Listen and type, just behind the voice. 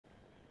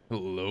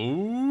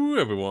Hello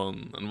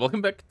everyone, and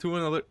welcome back to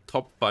another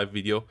top 5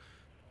 video.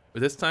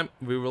 This time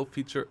we will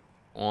feature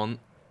on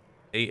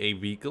AA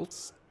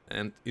vehicles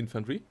and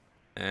infantry,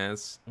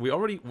 as we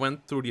already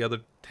went through the other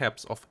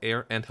tabs of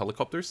air and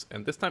helicopters,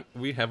 and this time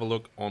we have a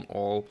look on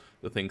all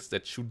the things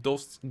that shoot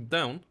those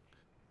down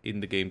in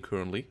the game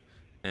currently,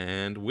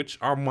 and which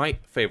are my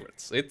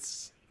favorites.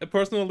 It's a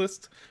personal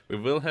list. We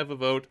will have a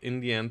vote in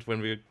the end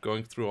when we're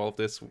going through all of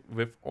this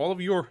with all of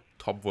your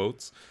top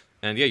votes.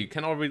 And yeah, you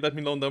can already let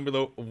me know down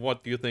below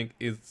what do you think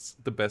is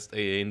the best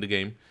AA in the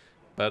game.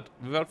 But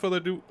without further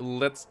ado,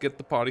 let's get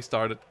the party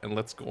started and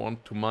let's go on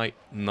to my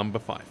number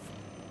 5.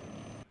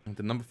 And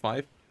the number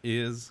 5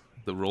 is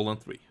the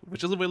Roland 3,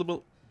 which is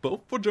available both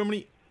for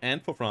Germany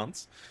and for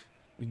France.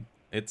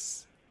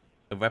 It's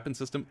a weapon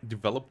system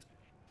developed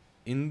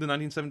in the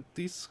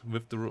 1970s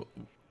with the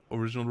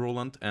original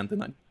Roland and the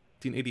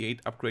 1988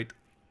 upgrade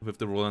with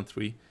the Roland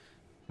 3,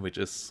 which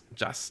is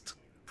just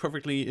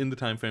perfectly in the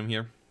time frame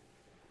here.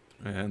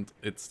 And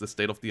it's the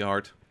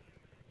state-of-the-art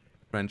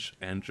French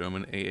and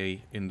German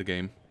AA in the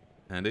game.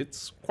 And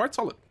it's quite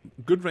solid.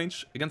 Good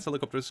range against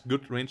helicopters,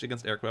 good range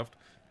against aircraft,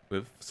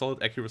 with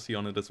solid accuracy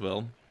on it as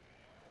well.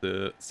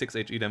 The 6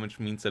 HE damage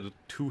means that it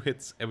 2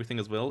 hits everything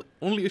as well.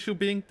 Only issue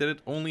being that it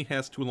only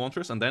has 2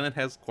 launchers, and then it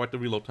has quite the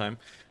reload time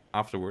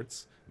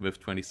afterwards, with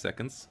 20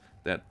 seconds,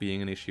 that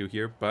being an issue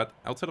here. But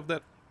outside of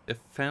that, a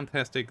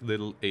fantastic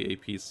little AA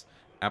piece.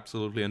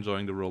 Absolutely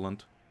enjoying the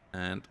Roland.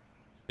 And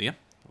yeah,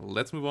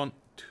 let's move on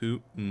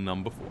to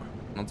number 4.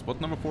 On spot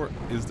number 4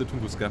 is the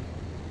Tunguska,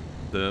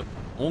 the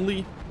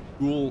only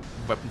dual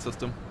weapon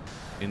system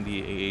in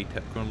the AA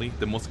tab currently,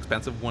 the most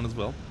expensive one as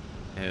well.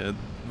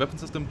 Weapon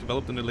system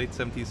developed in the late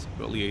 70s,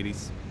 early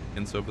 80s,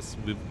 in service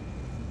with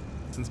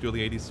since the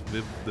early 80s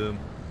with the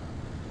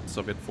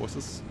Soviet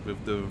forces,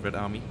 with the Red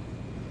Army,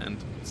 and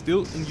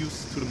still in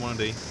use to the modern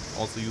day,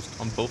 also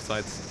used on both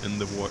sides in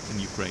the war in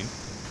Ukraine.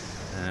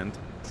 And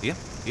yeah,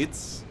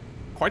 it's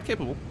quite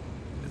capable,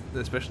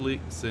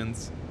 especially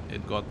since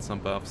it got some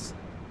buffs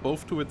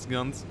both to its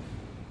guns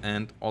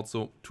and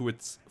also to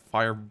its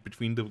fire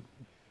between the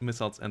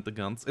missiles and the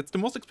guns. It's the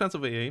most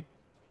expensive AA,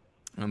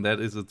 and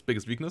that is its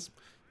biggest weakness,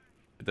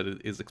 that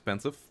it is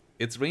expensive.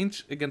 Its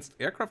range against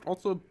aircraft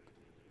also a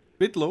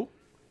bit low,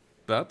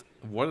 but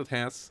what it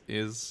has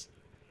is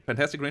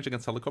fantastic range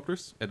against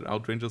helicopters. It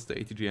outranges the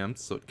ATGMs,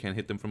 so it can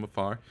hit them from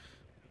afar,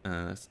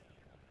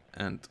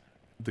 and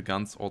the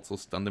guns also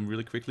stun them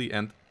really quickly.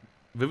 And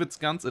with its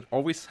guns, it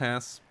always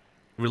has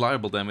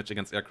reliable damage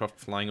against aircraft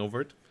flying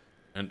over it,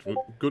 and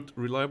good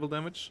reliable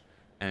damage.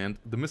 And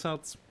the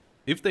missiles,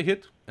 if they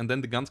hit and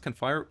then the guns can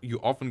fire, you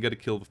often get a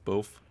kill with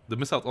both. The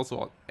missiles also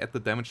are at the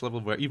damage level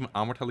where even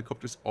armored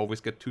helicopters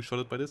always get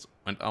 2-shotted by this,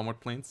 and armored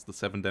planes. The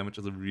 7 damage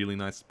is a really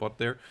nice spot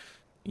there.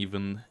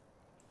 Even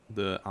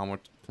the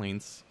armored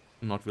planes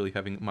not really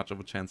having much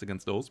of a chance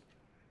against those.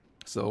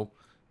 So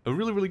a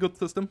really good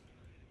system.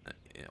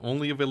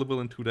 Only available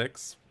in 2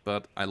 decks,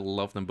 but I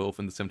love them both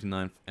in the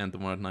 79th and the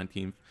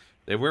 119th.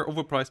 They were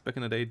overpriced back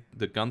in the day,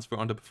 the guns were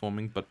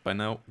underperforming, but by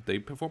now they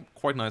perform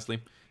quite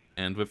nicely.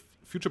 And with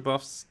future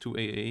buffs to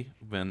AA,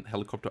 when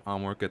helicopter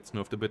armor gets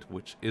nerfed a bit,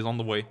 which is on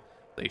the way,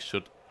 they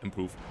should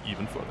improve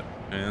even further.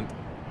 And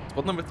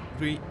spot number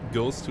 3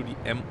 goes to the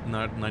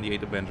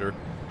M98 Avenger.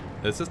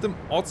 The system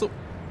also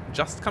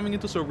just coming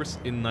into service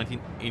in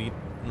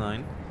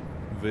 1989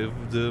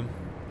 with the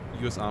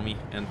US Army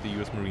and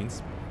the US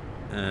Marines.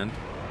 And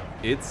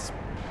it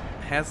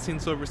has seen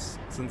service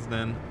since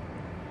then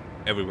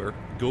everywhere.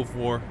 Gulf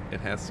War,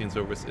 it has seen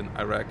service in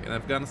Iraq and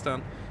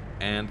Afghanistan,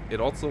 and it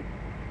also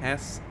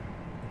has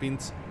been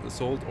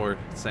sold or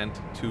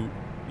sent to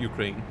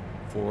Ukraine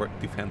for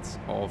defense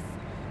of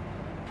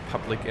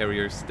public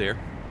areas there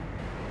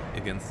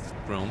against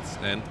drones.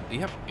 And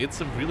yeah,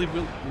 it's a really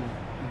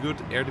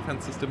good air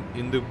defense system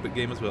in the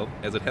game as well,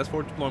 as it has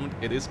forward deployment,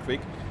 it is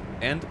quick,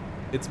 and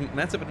its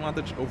massive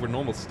advantage over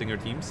normal Stinger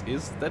teams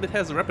is that it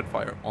has rapid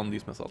fire on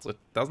these missiles. It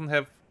doesn't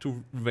have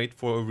to wait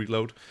for a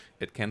reload.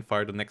 It can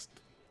fire the next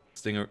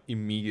Stinger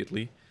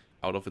immediately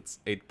out of its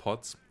 8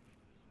 pods.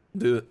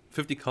 The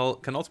 50 cal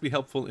can also be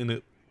helpful in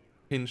a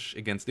pinch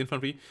against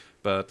infantry,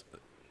 but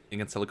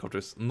against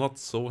helicopters not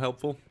so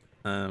helpful.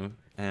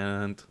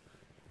 And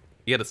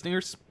yeah, the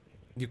Stingers,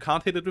 you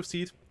can't hit it with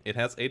seed. It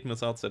has 8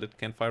 missiles that it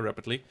can fire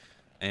rapidly.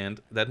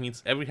 And that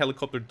means every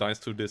helicopter dies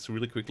to this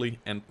really quickly,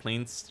 and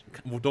planes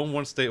don't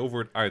want to stay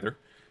over it either.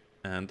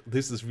 And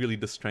this is really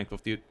the strength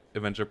of the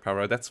Avenger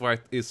Para. That's why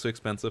it is so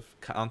expensive.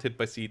 Can't hit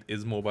by seed,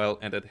 is mobile,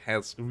 and it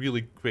has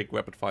really quick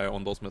rapid fire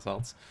on those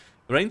missiles.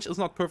 Range is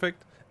not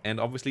perfect, and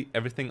obviously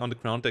everything on the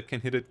ground that can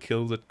hit it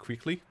kills it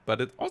quickly,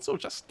 but it also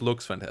just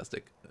looks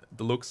fantastic.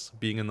 The looks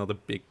being another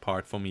big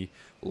part for me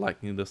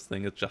liking this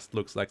thing. It just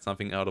looks like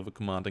something out of a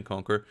Command and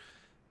Conquer.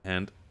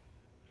 And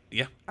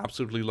yeah,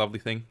 absolutely lovely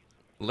thing.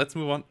 Let's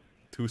move on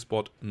to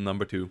spot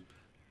number 2,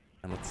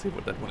 and let's see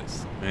what that one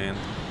is. And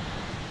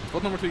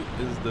spot number 3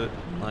 is the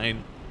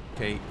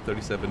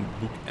 9K37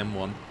 Buk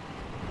M1,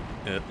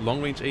 a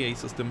long-range AA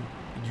system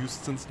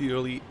used since the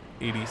early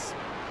 80s,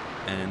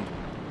 and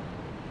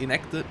in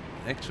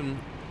action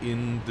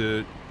in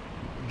the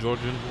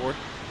Georgian war,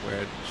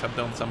 where it shut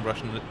down some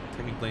Russian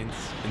attacking planes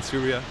in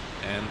Syria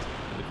and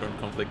in the current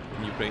conflict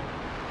in Ukraine.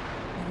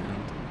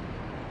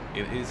 And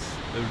it is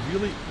a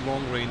really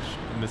long-range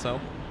missile,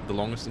 the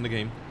longest in the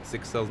game,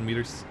 6,000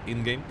 meters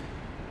in-game,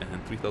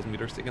 and 3,000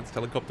 meters against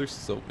helicopters,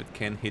 so it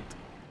can hit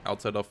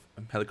outside of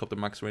helicopter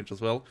max range as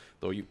well,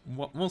 though you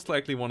most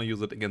likely want to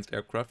use it against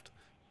aircraft.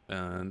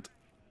 And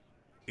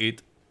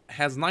it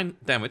has 9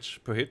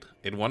 damage per hit.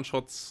 It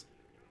one-shots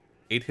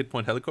 8 hit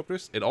point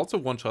helicopters. It also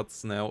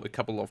one-shots now a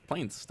couple of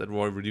planes that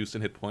were reduced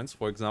in hit points.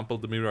 For example,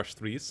 the Mirage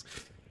 3s,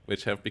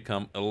 which have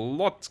become a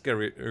lot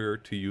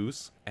scarier to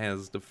use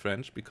as the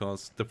French,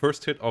 because the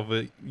first hit of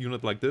a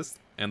unit like this,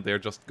 and they're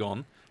just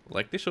gone,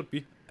 like they should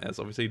be, as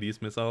obviously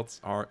these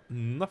missiles are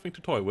nothing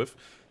to toy with.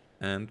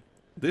 And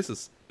this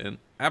is an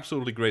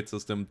absolutely great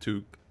system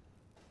to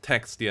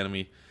tax the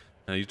enemy.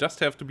 You just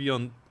have to be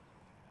on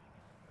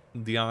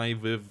the eye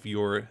with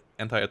your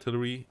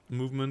anti-artillery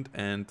movement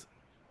and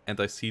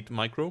anti-seed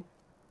micro,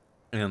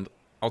 and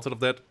outside of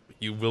that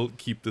you will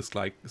keep the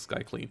sky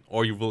clean,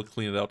 or you will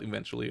clean it out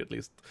eventually at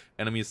least.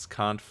 Enemies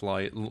can't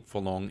fly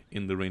for long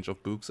in the range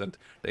of books, and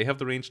they have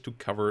the range to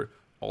cover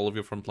all of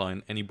your front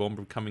line. Any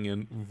bomber coming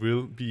in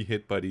will be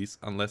hit by these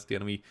unless the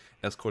enemy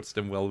escorts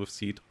them well with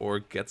seed or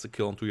gets a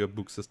kill onto your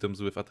book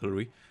systems with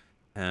artillery.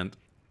 And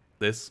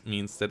this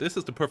means that this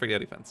is the perfect air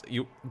defense.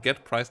 You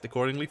get priced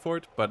accordingly for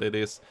it, but it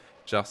is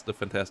just a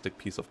fantastic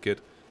piece of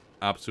kit.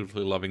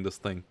 Absolutely loving this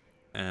thing.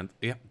 And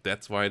yeah,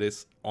 that's why it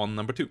is on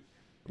number 2.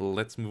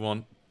 Let's move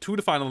on to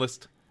the final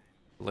list.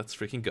 Let's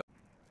freaking go.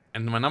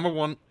 And my number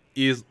 1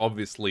 is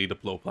obviously the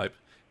blowpipe.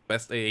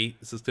 Best AA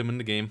system in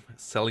the game,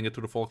 selling it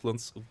to the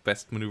Falklands,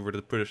 best maneuver that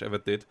the British ever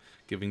did,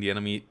 giving the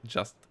enemy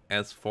just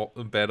as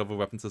bad of a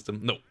weapon system.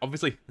 No,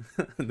 obviously,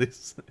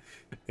 this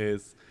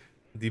is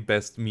the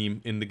best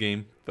meme in the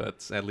game,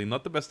 but sadly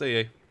not the best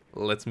AA.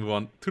 Let's move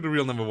on to the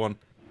real number 1,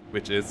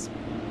 which is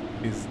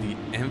the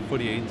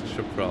M48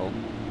 Chaparral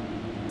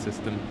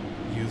system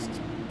used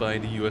by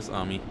the US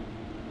Army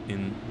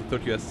in the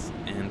 3rd US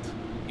and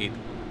 8th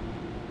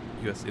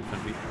US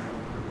Infantry.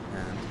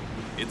 And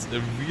it's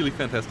a really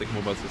fantastic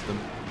mobile system.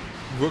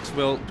 Works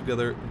well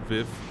together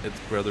with its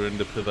brethren,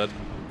 the Pivot,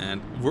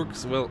 and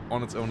works well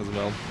on its own as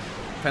well.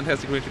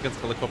 Fantastic range against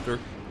helicopter,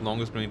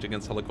 longest range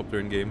against helicopter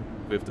in game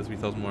with the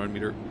 3,100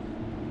 meter.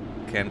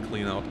 Can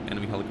clean out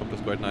enemy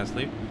helicopters quite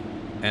nicely.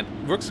 And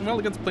works well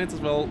against planes as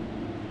well,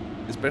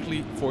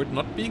 especially for it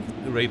not being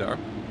radar.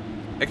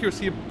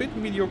 Accuracy a bit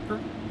mediocre,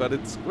 but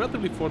it's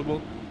relatively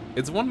affordable.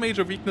 Its one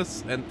major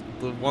weakness, and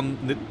the one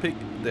nitpick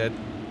that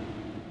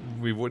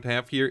we would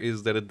have here,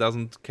 is that it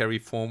doesn't carry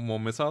 4 more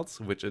missiles,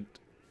 which it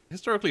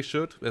historically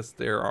should, as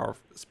there are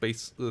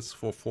spaces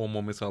for 4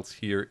 more missiles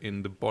here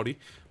in the body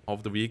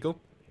of the vehicle.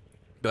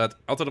 But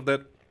outside of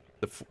that,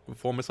 the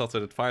 4 missiles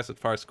that it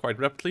fires quite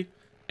rapidly,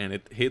 and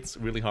it hits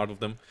really hard with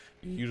them.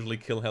 You usually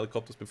kill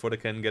helicopters before they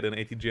can get an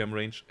ATGM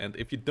range, and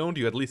if you don't,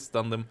 you at least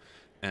stun them.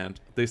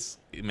 And this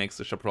makes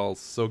the Chaparral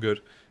so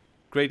good.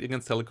 Great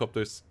against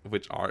helicopters,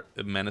 which are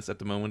a menace at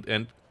the moment,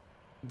 and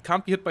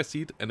can't be hit by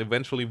seed, and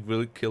eventually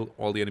will kill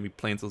all the enemy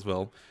planes as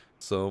well.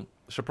 So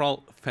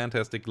Chaparral,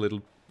 fantastic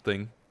little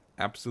thing.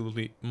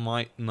 Absolutely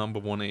my number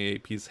 1 AA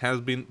piece. Has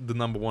been the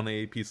number 1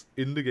 AA piece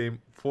in the game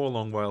for a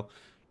long while.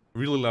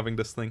 Really loving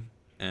this thing,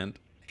 and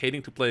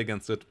hating to play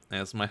against it,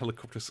 as my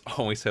helicopters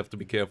always have to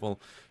be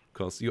careful,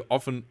 because you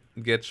often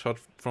get shot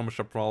from a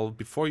Chaparral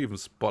before you even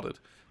spot it,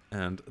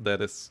 and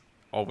that is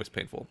always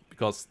painful,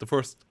 because the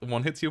first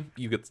one hits you,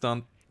 you get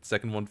stunned,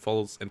 second one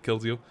follows and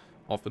kills you,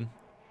 often.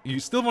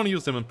 You still want to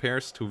use them in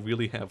pairs to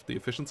really have the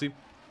efficiency,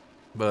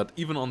 but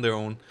even on their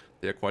own,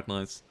 they're quite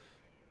nice.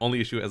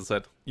 Only issue, as I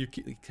said, you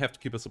have to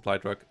keep a supply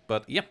truck.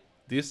 But yeah,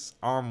 these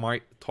are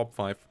my top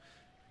 5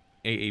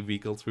 AA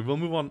vehicles. We will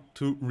move on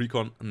to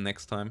Recon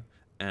next time.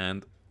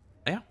 And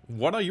yeah,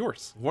 what are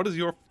yours? What is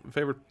your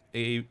favorite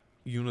AA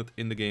unit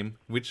in the game?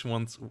 Which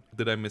ones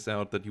did I miss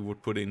out that you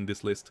would put in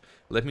this list?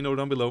 Let me know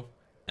down below,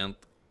 and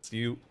see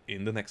you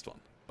in the next one.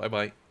 Bye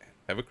bye,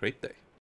 have a great day.